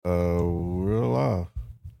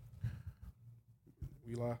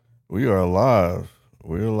We are live.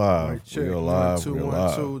 We're live. Right, check. We are live. 1, 2, We're 1,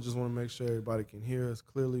 live. 2. Just want to make sure everybody can hear us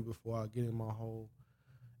clearly before I get in my whole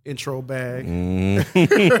intro bag.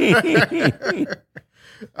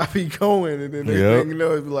 I be going, and then next thing you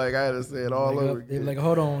know, it's like I had to say it all over again. They be like,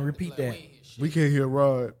 hold on, repeat that. We can't hear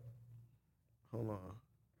Rod. Hold on.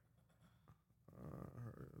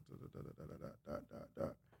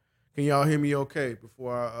 Can y'all hear me okay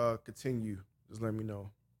before I continue? Just let me know.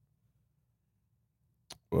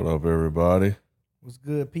 What up, everybody? What's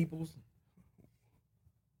good, peoples?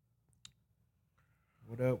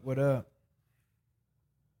 What up? What up?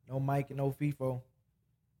 No Mike and no FIFO.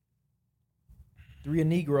 3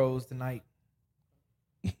 Negroes tonight.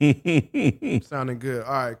 Sounding good.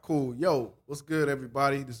 All right, cool. Yo, what's good,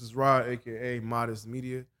 everybody? This is Rod, a.k.a. Modest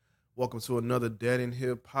Media. Welcome to another Dead in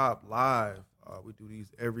Hip Hop Live. We do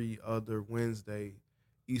these every other Wednesday,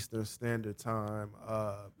 Eastern Standard Time,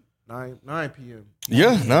 9 p.m.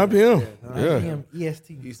 Yeah, 9 p.m. Yeah, 9 p.m.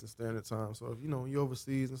 EST. Eastern Standard Time. So if you're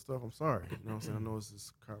overseas and stuff, I'm sorry. You know what I'm saying? I know it's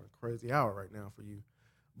this kind of crazy hour right now for you.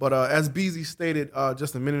 But as Beezy stated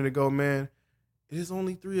just a minute ago, man, it is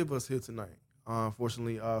only 3 of us here tonight.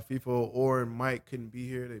 Unfortunately, FIFO or Mike couldn't be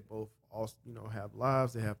here. They both also, have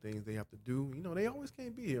lives. They have things they have to do. They always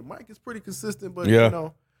can't be here. Mike is pretty consistent, but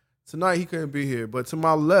tonight he couldn't be here. But to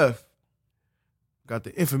my left, got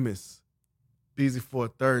the infamous Beezy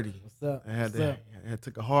 430. What's up? I had What's up?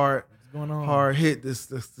 took a hard What's going on? hard hit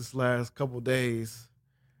this last couple days.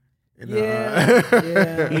 And,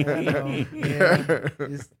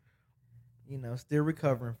 It's, still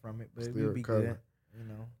recovering from it, but Still we'll be recovering.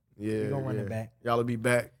 good. Yeah, we're gonna run it back. Y'all will be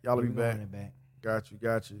back. We're gonna run it back. Got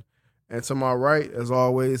you. And to my right, as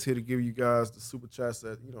always, here to give you guys the super chats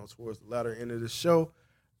that, towards the latter end of the show.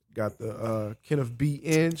 Got the Kenneth B.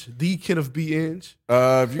 Inge, the Kenneth B. Inge.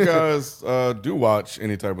 If you guys do watch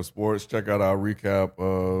any type of sports, check out our recap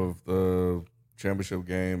of the championship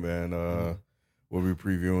game, and we'll be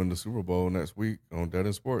previewing the Super Bowl next week on Dead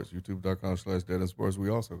End Sports, youtube.com/Dead End Sports. We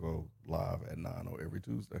also go live at 9 on every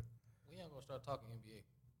Tuesday. We ain't gonna start talking NBA.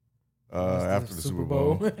 After the Super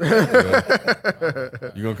Bowl.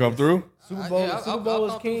 Yeah. You gonna come through? Super Bowl, I'll Super Bowl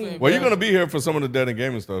is come through king. for Well, you're gonna be here for some of the Dead End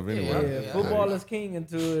Gaming stuff anyway. Yeah, football is king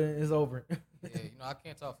until it's over. Yeah, I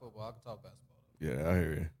can't talk football. I can talk basketball. Yeah, I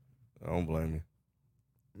hear you. I don't blame you.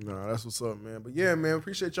 No, that's what's up, man. But yeah, man,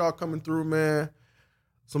 appreciate y'all coming through, man.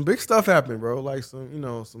 Some big stuff happened, bro. Like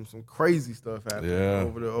some crazy stuff happened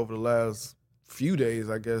over the last few days.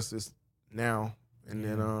 I guess it's now and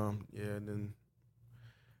then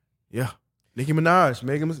Nicki Minaj,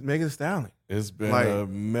 Megan Thee Stallion. It's been a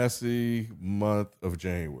messy month of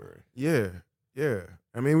January. Yeah.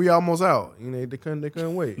 I mean, we almost out. They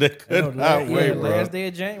couldn't wait. They could not wait, bro. Last day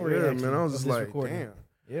of January. Yeah, actually, man. I was just like, recording. damn.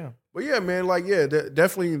 Yeah. But yeah, man,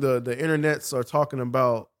 definitely the internets are talking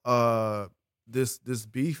about this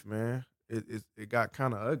beef, man. It got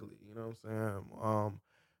kind of ugly, you know what I'm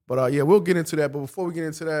saying? We'll get into that. But before we get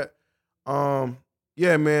into that,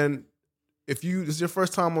 man, if this is your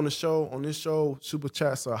first time on this show, super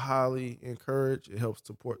chats are highly encouraged. It helps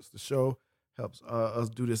support the show, helps us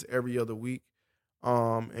do this every other week.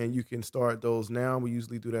 And you can start those now. We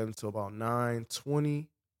usually do that until about 9:20.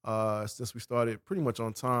 Since we started pretty much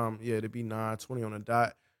on time, it'd be 9:20 on the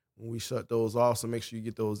dot when we shut those off. So make sure you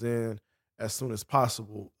get those in as soon as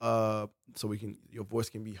possible, so your voice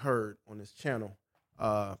can be heard on this channel.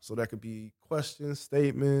 So that could be questions,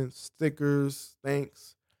 statements, stickers,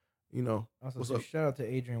 thanks. Also, shout out to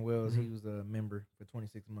Adrian Wells. He was a member for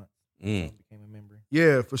 26 months. Became a member.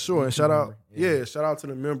 Yeah, for sure. And shout out to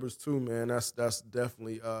the members too, man. That's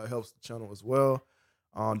definitely helps the channel as well.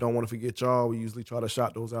 Don't want to forget y'all. We usually try to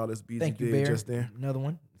shout those out as BG Thank you, did Bear. just there. Another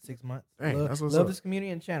one, 6 months. Dang, love, that's what's love up. this community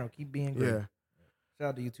and channel. Keep being great. Yeah. Shout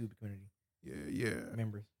out to YouTube community. Yeah.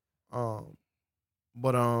 Members.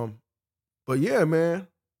 But yeah, man.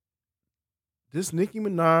 This Nicki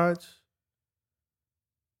Minaj,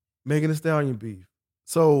 Megan Thee Stallion beef.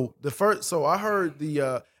 So I heard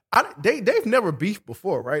they've never beefed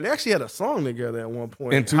before, right? They actually had a song together at one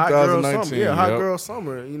point in 2019. Hot Girl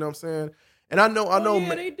Summer. You know what I'm saying? And I know.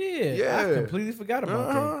 Yeah, they did. Yeah, I completely forgot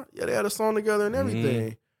about that. Yeah, they had a song together and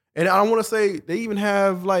everything. And I want to say they even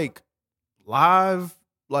have like live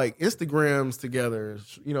Instagrams together.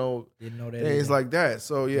 Didn't know that. Things like that.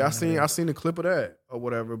 So yeah, I seen the clip of that or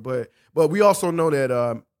whatever. But we also know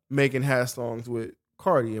that Megan has songs with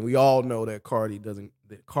Cardi, and we all know that Cardi and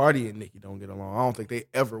Nicki don't get along. I don't think they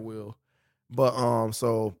ever will. But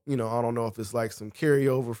so I don't know if it's like some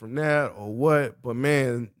carryover from that or what. But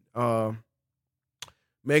man,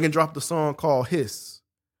 Megan dropped a song called Hiss,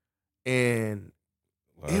 and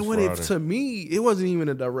And when to me, it wasn't even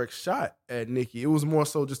a direct shot at Nicki. It was more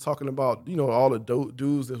so just talking about, all the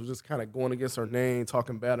dudes that was just kind of going against her name,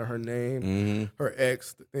 talking bad at her name, her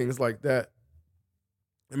ex, things like that.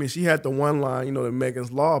 I mean, she had the one line, the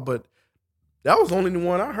Megan's Law, but that was only the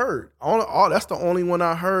one I heard. That's the only one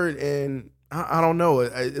I heard, and I don't know.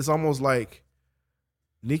 It's almost like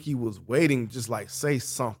Nicki was waiting, just like, say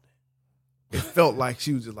something. It felt like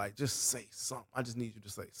she was just like, just say something. I just need you to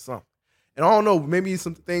say something. And I don't know, maybe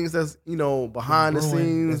some things that's, behind the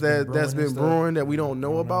scenes that's been brewing that we don't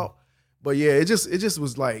know about. But yeah, it just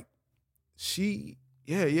was like, I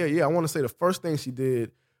want to say the first thing she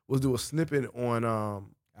did was do a snippet on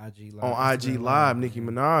IG Live, Nicki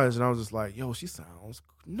Minaj, and I was just like, yo, she sounds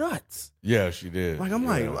nuts. Yeah, she did. Like, I'm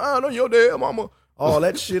like, I know your damn mama, all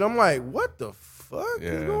that shit. I'm like, what the fuck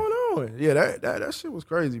is going on? Yeah, that shit was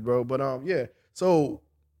crazy, bro. But yeah. So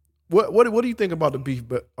what do you think about the beef?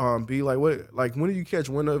 But B, like, when did you catch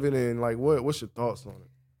wind of it, and like what's your thoughts on it?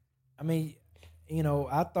 I mean,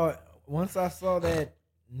 I thought once I saw that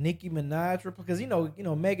Nicki Minaj, because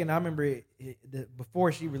Megan, I remember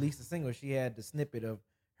before she released the single, she had the snippet of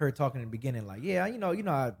her talking in the beginning, like, yeah, you know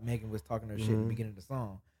how Megan was talking her shit in the beginning of the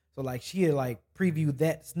song. So like she had like previewed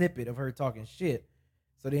that snippet of her talking shit.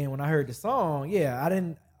 So then when I heard the song, I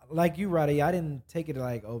didn't, like you, Roddy, I didn't take it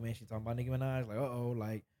like, oh man, she talking about Nicki Minaj, like,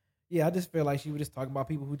 like, yeah, I just feel like she was just talking about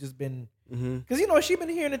people who just been, because she been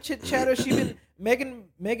hearing the chit chatter. She been Megan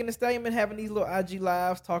Thee Stallion been having these little IG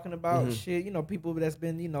lives talking about shit. People that's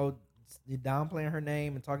been downplaying her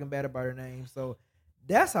name and talking bad about her name. So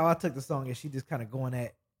that's how I took the song, and she just kind of going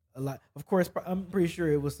at a lot. Of course, I'm pretty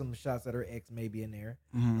sure it was some shots at her ex maybe in there.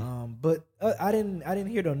 But I didn't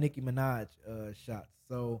hear the Nicki Minaj shots.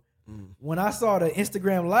 So when I saw the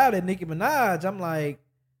Instagram live at Nicki Minaj,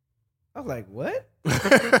 I was like, what?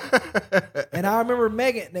 And I remember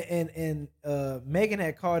Megan and Megan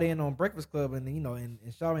had called in on Breakfast Club, and and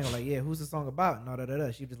Charlamagne was like, yeah, who's the song about? And all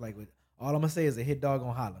that. She was like, all I'm gonna say is a hit dog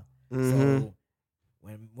on holla. So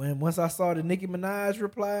when once I saw the Nicki Minaj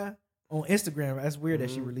reply on Instagram, that's weird that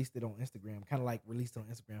she released it on Instagram, kind of like released it on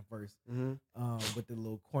Instagram first, with the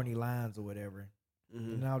little corny lines or whatever.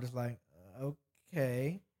 And I was just like,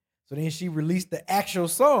 okay. So then she released the actual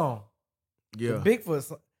song, the Bigfoot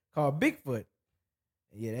song, called Bigfoot.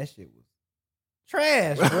 Yeah, that shit was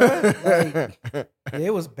trash, bro.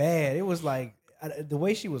 It was bad. It was like the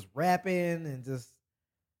way she was rapping and just,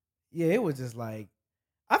 it was just like,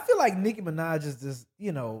 I feel like Nicki Minaj is just,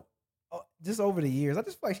 just over the years, I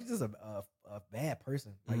just feel like she's just a bad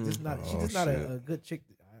person. Like, she's just not a good chick.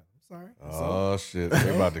 I'm sorry. Oh shit,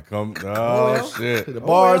 they about to come. Oh shit, the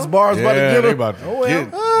bars about to get her. About to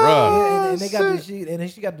get, bro. And they got this shit, and then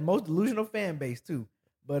she got the most delusional fan base too.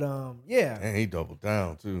 But and he doubled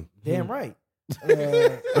down too. Damn right.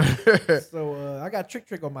 So I got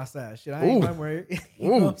Trick on my side. Shit, I ain't worried. You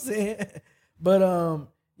know what I'm saying? But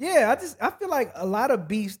I feel like a lot of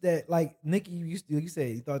beefs that like Nicki you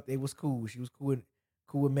said you thought they was cool. She was cool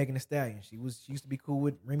with Megan Thee Stallion. She used to be cool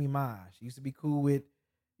with Remy Ma. She used to be cool with.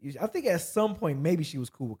 I think at some point maybe she was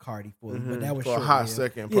cool with Cardi fully, but that was for a hot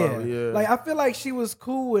second, probably. Yeah. Like I feel like she was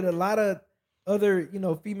cool with a lot of other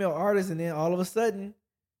female artists, and then all of a sudden,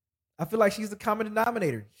 I feel like she's the common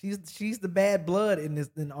denominator. She's the bad blood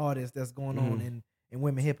in all this that's going on in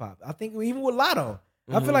women hip hop. I think even with Lotto,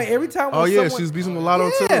 I feel like every time. She's beating with Lotto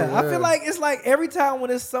too. Yeah. I feel like it's like every time when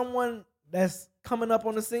there's someone that's coming up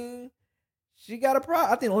on the scene, she got a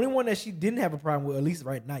problem. I think the only one that she didn't have a problem with, at least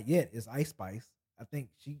not yet, is Ice Spice. I think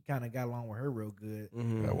she kind of got along with her real good.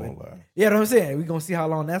 That won't last. Yeah, what I'm saying. We're going to see how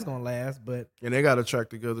long that's going to last. And they got a track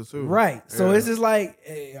together too. Right. So it's just like,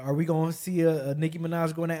 are we going to see a Nicki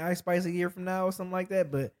Minaj going at Ice Spice a year from now or something like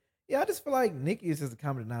that? But yeah, I just feel like Nicki is just a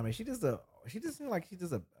common denominator. She just seems like she's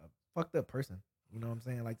just a fucked up person. You know what I'm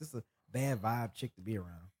saying? Like, just a bad vibe chick to be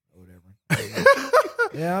around or whatever.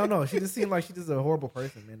 Yeah, I don't know. She just seemed like she's just a horrible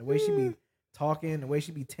person, man. The way she be talking, the way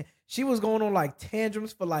she be... she was going on like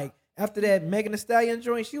tantrums for like... After that Megan Thee Stallion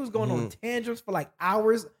joint, she was going on tantrums for like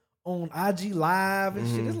hours on IG Live and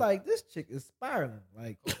shit. It's like, this chick is spiraling.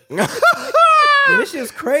 Like, this shit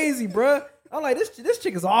is crazy, bro. I'm like, this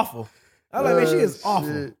chick is awful. I'm like, man, she is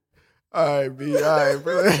awful. All right, B. All right,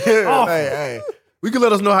 bro. Hey. We can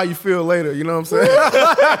let us know how you feel later. You know what I'm saying?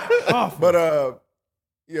 Awful. But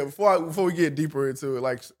before we get deeper into it,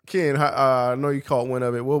 like Ken, I know you caught wind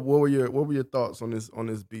of it. What were your thoughts on this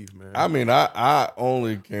beef, man? I mean, I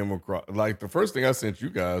only came across, like, the first thing I sent you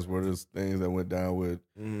guys were those things that went down with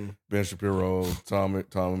Ben Shapiro, Tom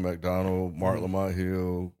McDonald, Mark Lamont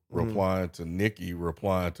Hill replying to Nicki,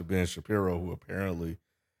 replying to Ben Shapiro, who apparently,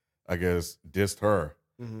 I guess, dissed her.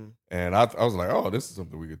 And I was like, oh, this is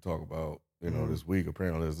something we could talk about this week.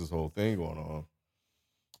 Apparently, there's this whole thing going on.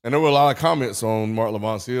 And there were a lot of comments on Mark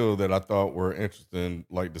Lamont's Hill that I thought were interesting,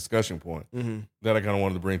 like discussion point that I kind of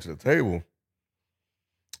wanted to bring to the table.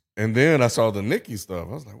 And then I saw the Nicki stuff.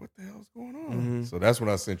 I was like, what the hell is going on? So that's when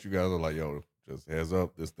I sent you guys. I was like, yo, just heads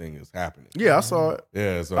up, this thing is happening. Yeah, I saw it.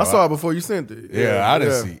 Yeah, so I saw it before you sent it. Yeah, I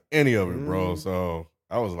didn't see any of it, bro. So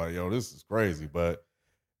I was like, yo, this is crazy. But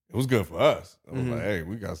it was good for us. I was like, hey,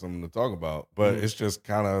 we got something to talk about. But it's just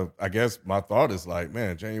kind of, I guess my thought is like,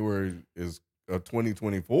 man, January is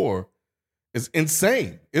 2024 is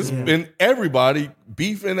insane. It's been everybody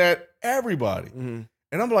beefing at everybody. And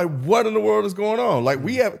I'm like, what in the world is going on? Like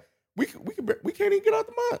we can't even get out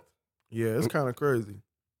the month. Yeah, it's kind of crazy.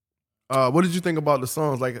 What did you think about the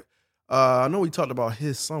songs? Like, I know we talked about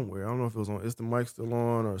his somewhere. I don't know if it was on Is the Mic Still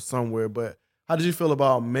On or somewhere, but how did you feel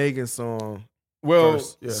about Megan's song? Well,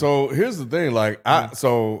 first? Yeah. so here's the thing. Like, I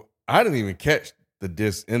didn't even catch the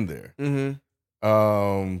diss in there.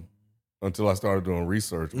 Until I started doing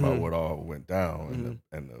research about what all went down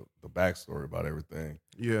and the backstory about everything.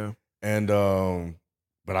 Yeah. And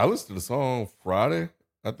but I listened to the song Friday,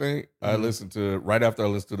 I think. I listened to right after I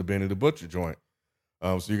listened to the Benny the Butcher joint.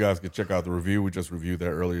 So you guys can check out the review. We just reviewed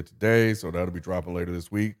that earlier today, so that'll be dropping later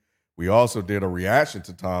this week. We also did a reaction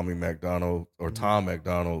to Tom McDonald's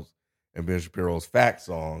and Ben Shapiro's Fact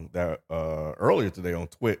song that earlier today on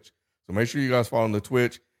Twitch. So make sure you guys follow the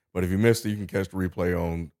Twitch. But if you missed it, you can catch the replay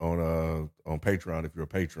on Patreon if you're a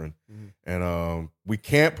patron. And we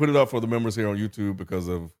can't put it up for the members here on YouTube because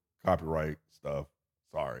of copyright stuff.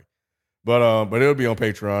 Sorry, but it'll be on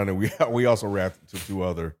Patreon, and we also reacted to two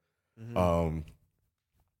other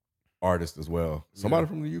artists as well. Somebody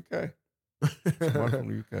from the UK. Somebody from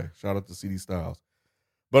the UK. Shout out to CD Styles.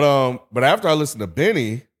 But after I listened to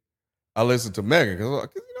Benny, I listened to Megan because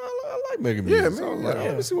I like Megan music. Yeah, so I was like,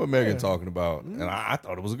 let me see what Megan's talking about. And I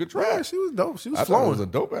thought it was a good track. Yeah, she was dope. She was I flowing. thought it was a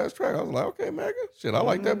dope ass track. I was like, okay, Megan, shit, I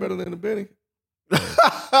like that better than the Benny. I'm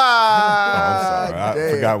sorry. I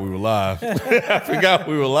forgot we were live.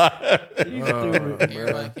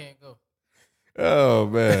 Everybody can't go. Oh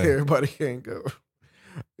man, Everybody can't go.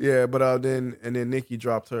 Yeah, but then Nicki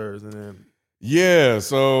dropped hers, and then yeah.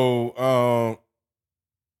 So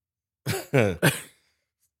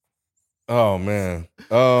oh man,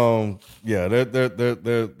 yeah.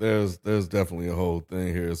 There's definitely a whole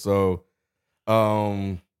thing here. So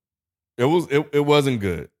it wasn't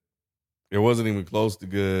good. It wasn't even close to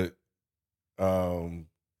good.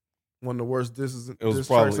 one of the worst disses. It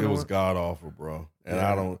was god awful, bro. And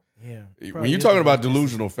I don't. Yeah. When you're talking about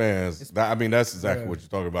delusional fans, that's exactly what you're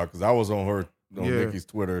talking about. Because I was on Nicki's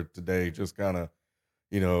Twitter today, just kind of,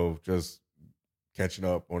 just catching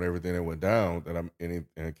up on everything that went down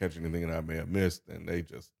and catching anything that I may have missed, and they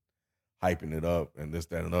just hyping it up and this,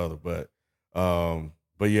 that, and other. But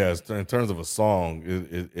yeah, in terms of a song,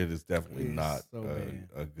 it is definitely not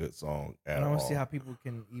a good song at all. I don't see how people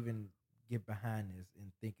can even get behind this and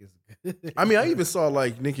think it's good. I mean, I even saw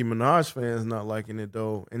like Nicki Minaj fans not liking it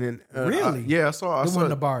though, and then really, I saw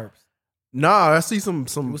the barbs. Nah, I see some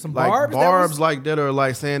like barbs that are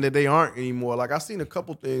like saying that they aren't anymore. Like I seen a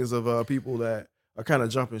couple things of people that are kind of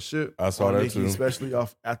jumping ship. I saw that Nicki, too, especially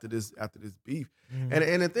after this beef.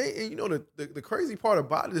 And the thing, the crazy part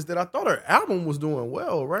about it is that I thought her album was doing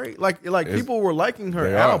well, right? Like people were liking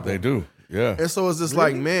her album. They do, yeah. And so it's just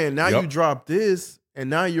like, man, now you drop this, and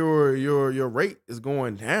now your rate is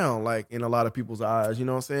going down, like in a lot of people's eyes. You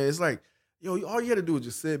know what I'm saying? It's like, yo, all you had to do is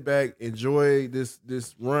just sit back, enjoy this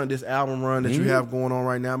album run that you have going on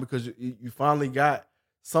right now, because you finally got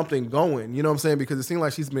something going. You know what I'm saying? Because it seemed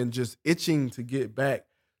like she's been just itching to get back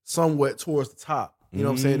somewhat towards the top. You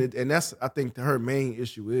know what I'm saying? And that's, I think, her main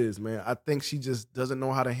issue is, man, I think she just doesn't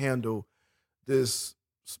know how to handle this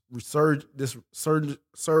surge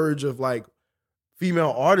of like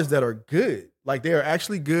female artists that are good. Like they're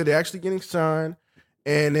actually good, they're actually getting shine,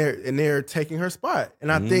 and they're taking her spot. And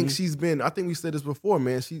I think I think we said this before,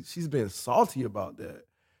 man, she's been salty about that.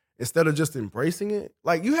 Instead of just embracing it.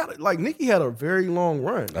 Like Nicki had a very long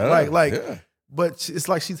run. But it's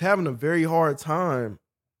like she's having a very hard time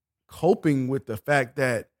coping with the fact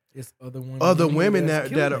that it's other women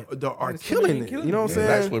that are killing it. You know what I'm saying?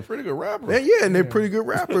 They're actually pretty good rappers. And they're pretty good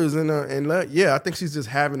rappers. And I think she's just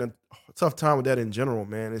having a tough time with that in general,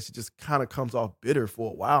 man. And she just kind of comes off bitter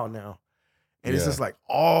for a while now. And it's just like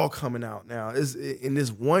all coming out now. It's in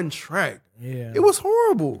this one track. Yeah. It was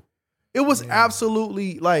horrible. It was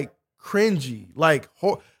absolutely like cringy, like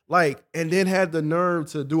Like, and then had the nerve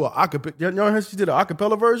to do a acapella. You know, she did an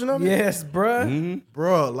acapella version of it. Yes, bruh.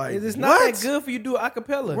 Bro, like It's what? not that good for you to do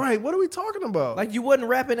acapella. Right? What are we talking about? Like you wasn't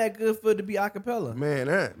rapping that good for it to be acapella. man,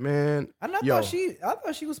 And I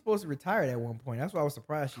thought she was supposed to retire at one point. That's why I was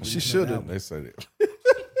surprised She should have. They say that.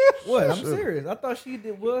 What? I'm serious. I thought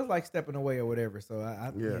was like stepping away or whatever. So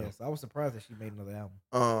so I was surprised that she made another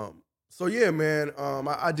album. So yeah, man.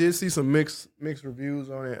 I did see some mixed reviews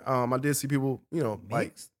on it. I did see people,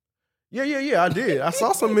 like. Yeah, I did. I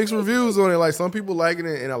saw some mixed reviews on it. Like some people liking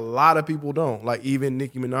it and a lot of people don't. Like even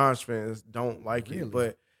Nicki Minaj fans don't like it.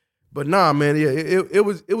 But nah, man, yeah, it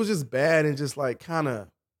was just bad and just like kind of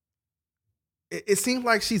it seemed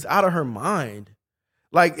like she's out of her mind.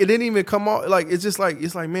 Like it didn't even come off like it's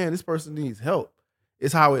like man, this person needs help.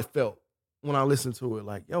 It's how it felt when I listened to it.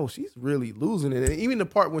 Like, yo, she's really losing it. And even the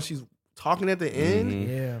part when she's talking at the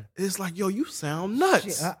end, it's like, yo, you sound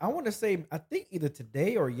nuts. I want to say, I think either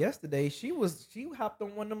today or yesterday, she hopped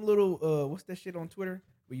on one of them little what's that shit on Twitter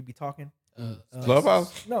where you be talking?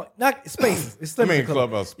 Clubhouse? No, not Spaces. It's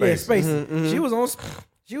Clubhouse Spaces. Yeah, Spaces.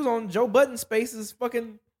 She was on Joe Budden Spaces,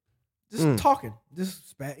 fucking just talking,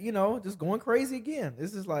 just just going crazy again.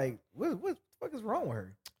 This is like, what the fuck is wrong with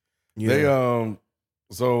her? Yeah. They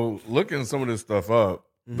so looking some of this stuff up.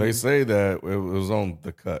 They say that it was on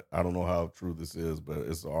The Cut. I don't know how true this is, but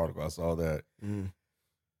it's an article. I saw that.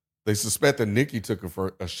 They suspect that Nicki took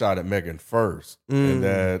a shot at Megan first. And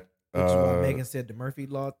that... Which is why Megan said the Murphy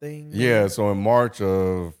Law thing? Yeah, so in March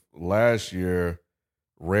of last year,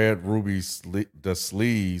 Red Ruby the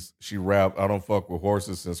Sleaze, she rapped, "I don't fuck with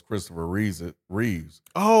horses since Christopher Reeves."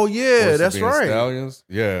 Oh, yeah, Horses that's being right. Stallions.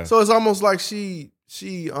 Yeah. So it's almost like she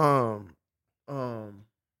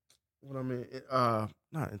what I mean,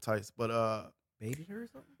 not enticed, but baited her or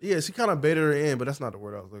something? Yeah, she kind of baited her in, but that's not the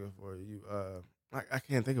word I was looking for. I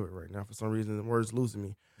can't think of it right now for some reason. The word's losing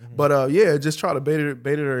me. But yeah, just try to baited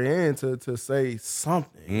her in to say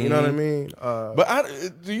something. You know what I mean? But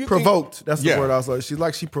do you provoked? That's the word I was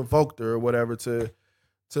like. She provoked her or whatever to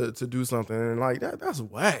do something, and like that's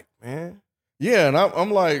whack, man. Yeah, and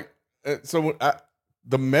I'm like, so when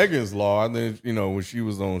the Megan's Law, and then when she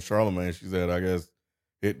was on Charlamagne, she said, I guess,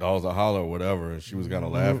 hit dogs a holler or whatever, and she was kind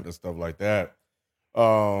of laughing and stuff like that.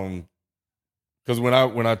 Because when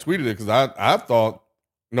I tweeted it, because I thought,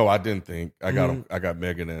 no, I didn't think I got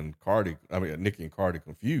Megan and Nicki and Cardi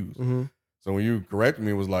confused. So when you corrected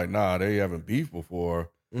me, it was like, nah, they haven't beef before.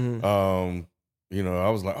 I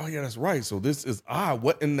was like, oh yeah, that's right. So this is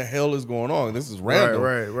what in the hell is going on? This is random,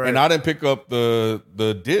 right. And I didn't pick up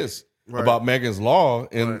the diss. About Megan's Law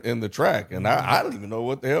in the track, and I didn't even know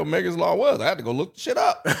what the hell Megan's Law was. I had to go look the shit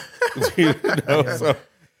up.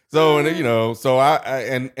 So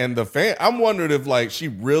and the fan. I'm wondering if like she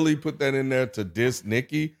really put that in there to diss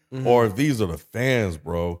Nicki, or if these are the fans,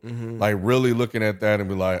 bro. Like really looking at that and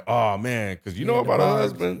be like, oh man, because about her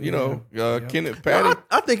husband, Kenneth Patty. No,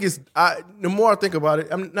 I think it's the more I think about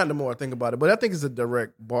it. Not the more I think about it, but I think it's a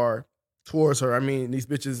direct bar towards her. I mean, these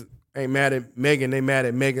bitches ain't mad at Megan, they mad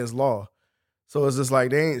at Megan's Law. So it's just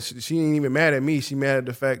like she ain't even mad at me. She mad at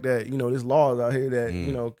the fact that, this law is out here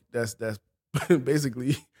that, that's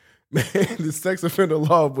basically the sex offender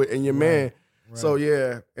law and your man. Right. So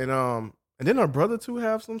yeah. And then her brother too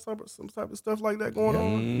have some type of stuff like that going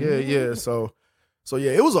on. Yeah. So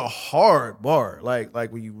yeah, it was a hard bar. Like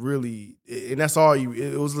when you really, and that's all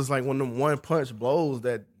it was just like one of them one punch blows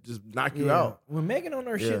that just knock you out. When Megan on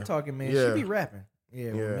her shit talking, man, she be rapping.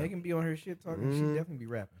 Yeah, when Megan be on her shit talking, she definitely be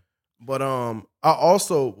rapping. But I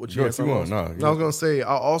also I was gonna say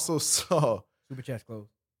I also saw Super Chat's closed.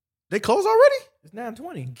 They closed already? It's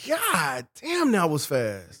 9:20. God damn, that was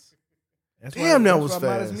fast. That's why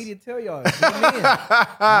Modest Media tell y'all.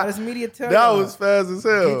 Modest Media tell y'all. That was fast as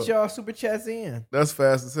hell. Get y'all Super Chats in. That's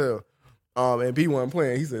fast as hell. And P wasn't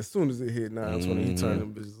playing. He said as soon as it hit 9:20, he turned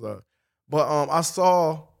them bitches up. But I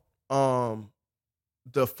saw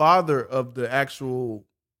the father of the actual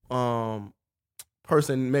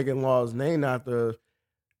person Megan Law's named after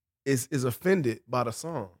is offended by the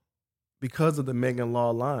song because of the Megan Law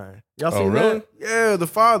line. Y'all seen that? Yeah, the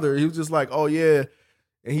father. He was just like, oh yeah.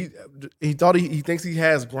 And he thought he thinks he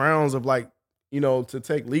has grounds of like, to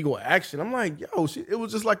take legal action. I'm like, yo, it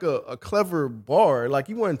was just like a clever bar. Like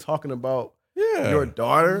you weren't talking about your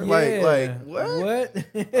daughter. Yeah. Like what?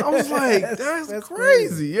 I was like, that's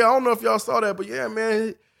crazy. Yeah, I don't know if y'all saw that, but yeah,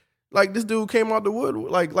 man. Like this dude came out the wood,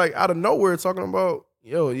 like out of nowhere, talking about,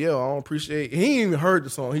 yo, I don't appreciate. He ain't even heard the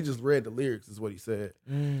song. He just read the lyrics, is what he said.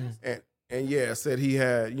 And yeah, said he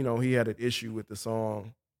had, he had an issue with the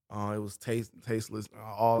song. It was tasteless,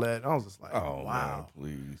 all that. And I was just like, oh wow, man,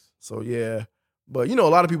 please. So yeah, But a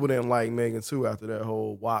lot of people didn't like Megan too after that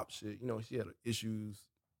whole WAP shit. She had issues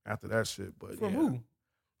after that shit. But From who?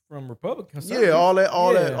 From Republicans. Yeah, all that,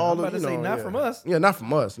 I'm the about to say not from us. Yeah, not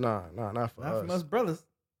from us. Nah, not for us. Not from us brothers.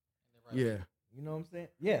 Yeah. You know what I'm saying?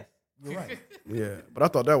 Yes, you're right. Yeah, but I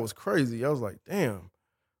thought that was crazy. I was like, damn.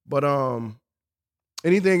 But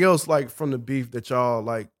anything else like from the beef that y'all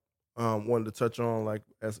like wanted to touch on, like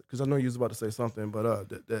because I know you was about to say something, but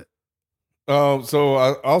that. So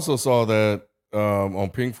I also saw that on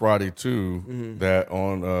Pink Friday too. Mhm. That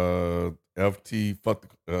on FT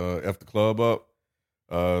F the Club Up.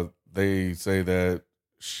 They say that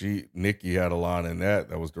Nicki had a line in that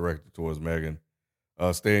was directed towards Megan.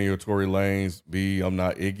 Stay in your Tory lanes, B, I'm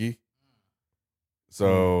not Iggy.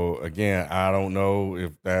 So again, I don't know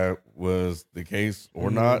if that was the case or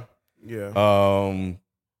not. Yeah.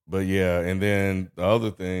 But yeah, and then the other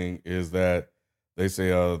thing is that they say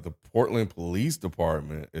the Portland Police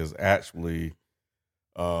Department is actually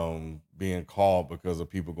being called because of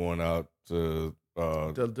people going out to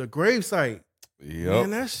the gravesite. Yep. Man,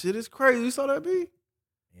 that shit is crazy. You saw that, B?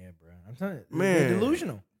 Yeah, bro. I'm telling you, Man. they're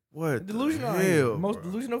delusional. What? Delusional. Hell, The most bro.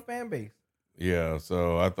 delusional fan base. Yeah,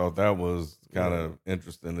 so I thought that was kind of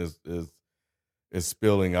interesting. Is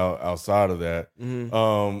spilling outside of that.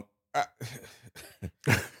 Mhm.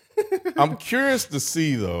 I'm curious to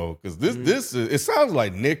see though, because this is, it sounds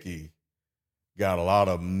like Nicki got a lot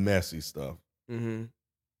of messy stuff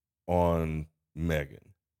on Megan.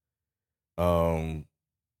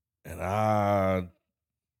 And I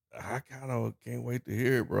kind of can't wait to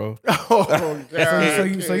hear it, bro. Oh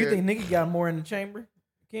God! So you think Nicki got more in the chamber?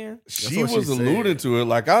 Ken? She was alluding to it.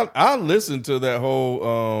 Like I listened to that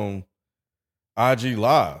whole IG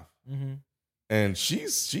live, and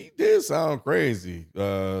she did sound crazy.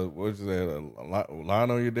 What's that?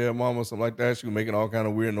 Lying on your dead mama, something like that. She was making all kind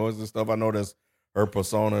of weird noises and stuff. I know that's her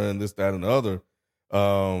persona and this, that, and the other.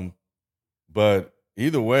 But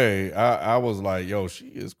either way, I was like, yo, she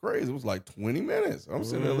is crazy. It was like 20 minutes. I'm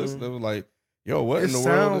sitting there listening. It was like, yo, what in the world?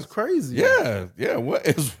 It sounds crazy. Yeah. What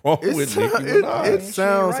is wrong with Nicki Minaj? It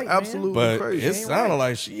sounds right, absolutely but crazy. it sounded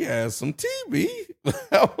like she has some TB.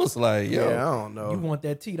 I was like, yo. Yeah, I don't know. You want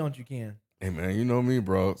that tea, don't you, Ken? Hey, man, you know me,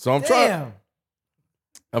 bro. So I'm Damn.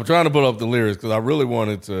 trying to put up the lyrics because I really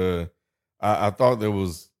wanted to. I thought it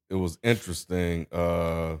was interesting.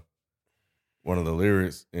 One of the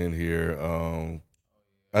lyrics in here.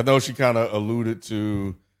 I know she kind of alluded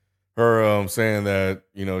to her saying that,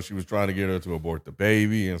 she was trying to get her to abort the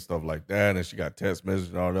baby and stuff like that, and she got text messages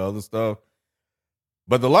and all the other stuff.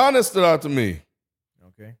 But the line that stood out to me,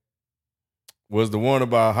 okay, was the one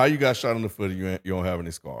about how you got shot in the foot and you don't have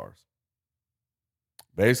any scars.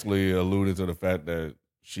 Basically alluded to the fact that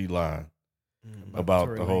she lied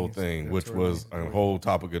about the whole thing, which was a whole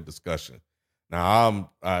topic of discussion. Now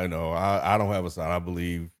I know I don't have a side. I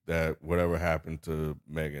believe that whatever happened to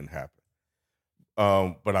Megan happened.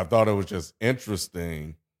 But I thought it was just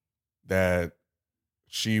interesting that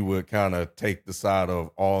she would kind of take the side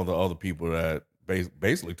of all the other people that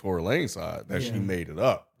basically Tory Lane's side, that she made it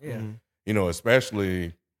up. Yeah.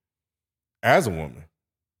 Especially as a woman,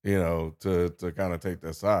 to kind of take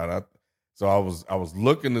that side. So I was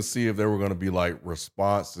looking to see if there were going to be like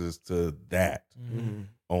responses to that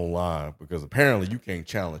online, because apparently you can't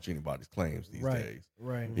challenge anybody's claims these days.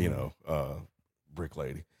 Right. Brick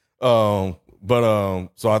lady. So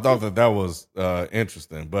I thought that was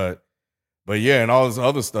interesting, but yeah, and all this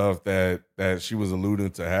other stuff that she was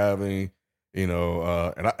alluding to having, and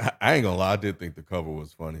I ain't gonna lie, I did think the cover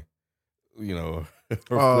was funny. Her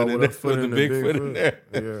foot in there, with the big foot in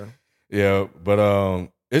there. Yeah, but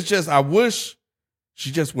it's just I wish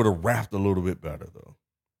she just would have rapped a little bit better though.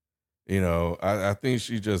 I think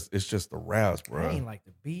it's just the raps, bro. I ain't like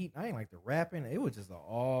the beat. I ain't like the rapping. It was just an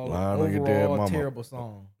Lying on your dead overall mama. terrible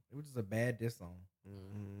song. It was just a bad diss song.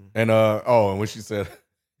 And and when she said,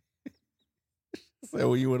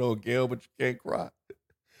 well, you went on Gail, but you can't cry.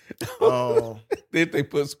 Oh, Did they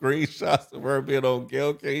put screenshots of her being on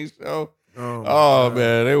Gail K's show? Oh,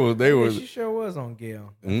 man, they were. She sure was on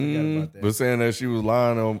Gail. I forgot about that. But saying that she was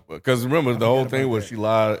lying on, because remember the whole thing was she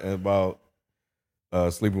lied about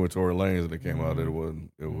sleeping with Tory Lanez, and it came out that it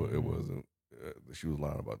wasn't. It wasn't. She was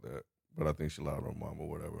lying about that, but I think she lied on mom or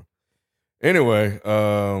whatever. Anyway,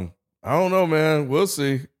 I don't know, man. We'll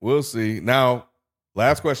see. We'll see. Now,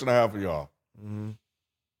 last question I have for y'all: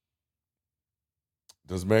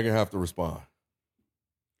 does Megan have to respond?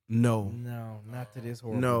 No, not to this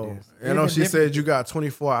horrible. No. Diss. I know she said you got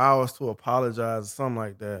 24 hours to apologize or something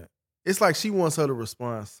like that. It's like she wants her to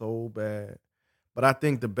respond so bad. But I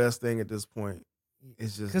think the best thing at this point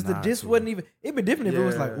it's just because the not diss to wasn't me. even. It'd be different if it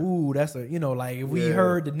was like, Yeah. ooh, that's a like if we Yeah.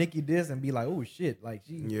 heard the Nicki diss and be like, oh shit, like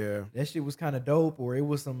Yeah, that shit was kind of dope, or it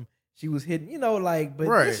was some she was hitting, like, but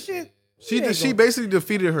Right. this shit. she basically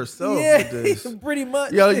defeated herself Yeah, with this. pretty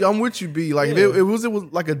much. Yeah, I'm with you, B. Like if Yeah. it was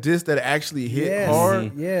like a diss that actually hit Yes,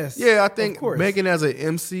 hard. Yes. Yeah, I of think course. Megan as an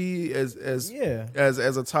MC, as Yeah. as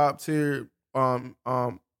a top tier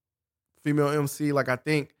female MC, like I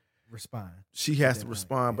think Respond. she has that to point,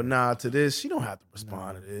 respond. But yeah. nah, to this, she don't have to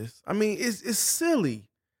respond to this. I mean, it's silly.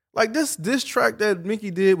 Like this track that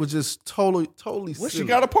Nicki did was just totally Well, silly. she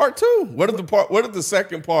got a part 2. What if the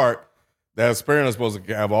second part that's apparently supposed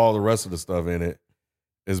to have all the rest of the stuff in it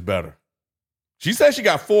is better? She said she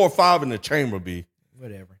got 4 or 5 in the chamber, B.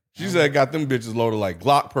 Whatever. She said got them bitches loaded like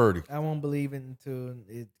Glock Purdy. I won't believe it until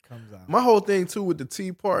it comes out. My whole thing too with the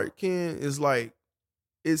T part, Ken, is like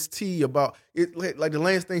it's T about it. Like the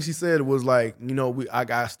last thing she said was like, I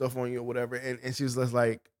got stuff on you or whatever, and she was just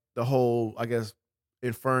like the whole, I guess,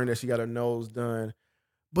 inferring that she got her nose done.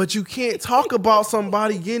 But you can't talk about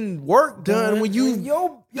somebody getting work done when you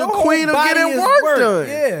the queen of getting work done.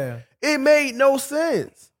 Yeah. It made no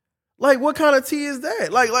sense. Like, what kind of tea is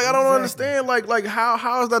that? Like I don't Exactly. understand. Like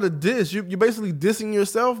how is that a diss? You're basically dissing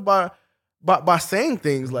yourself by saying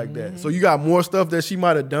things like that. So you got more stuff that she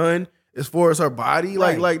might have done as far as her body.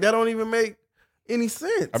 Right. Like that don't even make any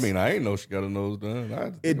sense. I mean, I ain't know she got her nose done. I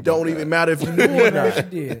had to think it about don't that. even matter if you knew or Yeah, she not.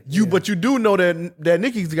 did. But you do know that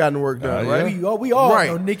Nicki's gotten work done, Yeah. right? We all Right.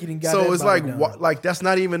 know Nicki done got So that it's body like done. like that's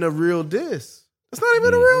not even a real diss. It's not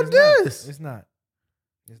even a real It's not. diss. It's not.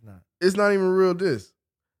 It's not. It's not even a real diss.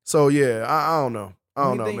 So yeah, I don't know. I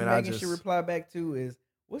don't know, Only thing man. Megan should reply back to is,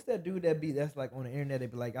 what's that dude that's like on the internet? They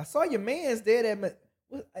be like, I saw your man's dead at.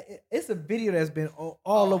 It's a video that's been all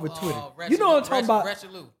over Twitter. You know what I'm talking about?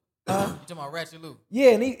 Ratchet Lou. You talking about Ratchet Lou?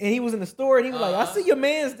 Yeah, and he was in the store and he was like, I see your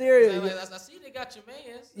man's there. I see they got your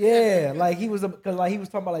mans. Yeah, like he was because like he was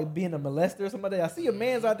talking about like being a molester or somebody. I see your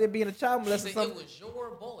man's out there being a child molester. It was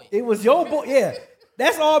your boy. It was your boy. Yeah,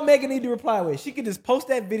 that's all Megan need to reply with. She could just post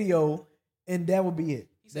that video and that would be it.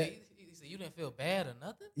 He said you didn't feel bad or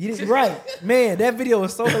nothing. You didn't, right, man. That video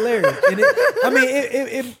was so hilarious, and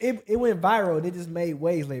it went viral. It just made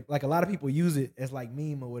waves. Like a lot of people use it as like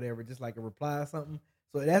meme or whatever, just like a reply or something.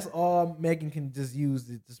 So that's all Megan can just use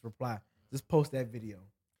to just reply. Just post that video,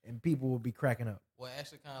 and people will be cracking up. Well,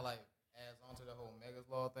 actually, kind of like adds on to the whole Megan's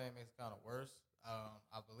Law thing, makes it kind of worse.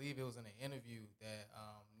 I believe it was in an interview that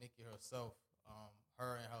Nicki herself,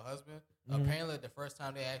 her and her husband, apparently the first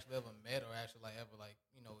time they actually ever met or actually like ever like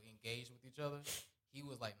engaged with each other, he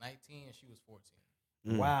was like 19 and she was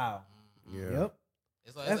 14. Wow. Yeah. Yep.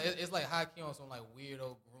 It's like high key on some like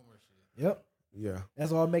weirdo groomer shit. Yep. Yeah.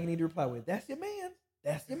 That's all Megan need to reply with. That's your man.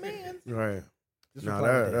 That's your man. Right. Just Nah,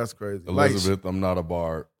 reply with that's crazy. Elizabeth, I'm not a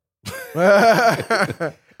bard.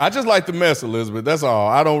 Like, I just like the mess, Elizabeth. That's all.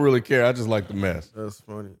 I don't really care. I just like the mess. that's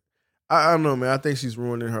funny. I don't know, man. I think she's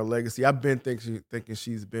ruining her legacy. I've been thinking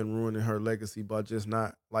she's been ruining her legacy by just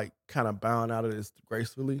not like kind of bowing out of this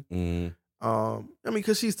gracefully. Mhm. I mean,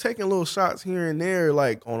 because she's taking little shots here and there,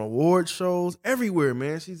 like on award shows everywhere,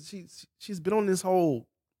 man. She's been on this whole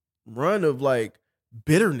run of like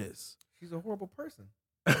bitterness. She's a horrible person.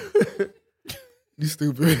 You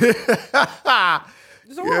stupid.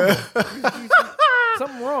 She's horrible.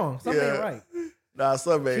 Something wrong. Something ain't right. Nah,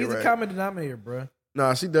 something ain't She's right. a common denominator, bro.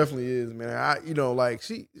 Nah, she definitely is, man.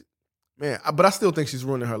 But I still think she's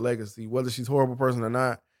ruining her legacy, whether she's a horrible person or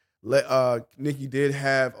not. Nicki did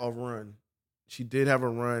have a run. She did have a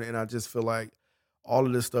run, and I just feel like all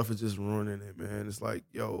of this stuff is just ruining it, man. It's like,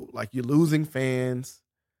 yo, like you're losing fans.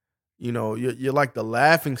 You're like the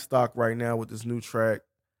laughing stock right now with this new track.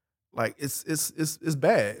 Like it's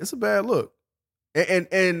bad. It's a bad look. And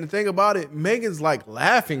the thing about it, Megan's like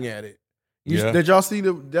laughing at it. Yeah. Did y'all see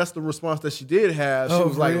that's the response that she did have? She Oh,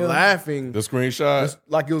 was like really? laughing. The screenshot.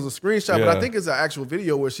 Like it was a screenshot, but Yeah. I think it's an actual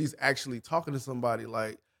video where she's actually talking to somebody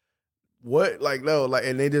like, what? Like, no, like,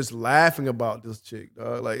 and they just laughing about this chick,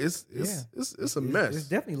 dog. Like it's a mess. It's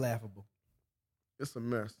definitely laughable. It's a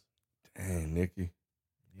mess. Dang, Nicki.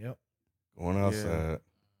 Yep. Going outside.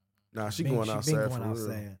 Nah, she Been- going she outside been going for real.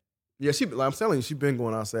 outside. Yeah, I'm telling you, she been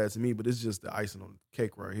going outside to me, but it's just the icing on the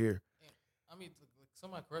cake right here. I mean,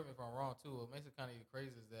 somebody correct me if I'm wrong too. What makes it kind of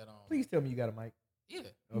crazy is that Please tell me you got a mic. yeah.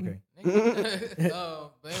 Okay.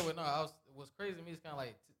 But anyway, no, what's crazy to me is kind of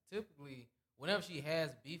like typically whenever she has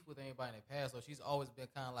beef with anybody in the past, so she's always been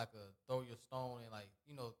kind of like a throw your stone and like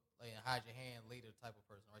like hide your hand later type of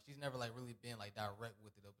person, right? She's never like really been like direct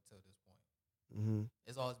with it up until this point. Mm-hmm.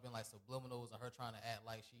 It's always been like subliminals and her trying to act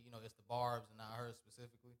like she, it's the Barbs and not her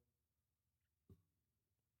specifically.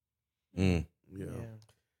 Mm. Yeah.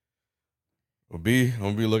 Well, B, I'm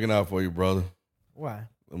gonna be looking out for you, brother. Why?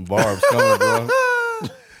 Them barbs coming, bro.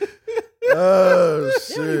 Oh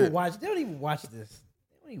They don't shit! even watch. They don't even watch this.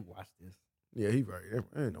 They don't even watch this. Yeah, he right. There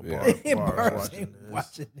ain't no Yeah. bars Barbs watching ain't this.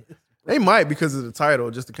 watching this. They might because of the title,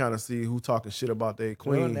 just to kind of see who talking shit about their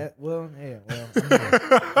queen. Yeah, well, I'm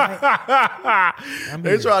They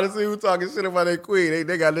here. trying to see who talking shit about their queen.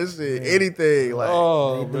 They got this shit, Yeah. anything like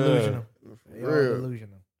Oh, They man. delusional. for They all real,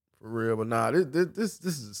 delusional. for real. But nah, this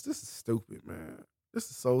is stupid, man. This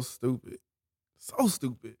is so stupid, so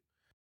stupid.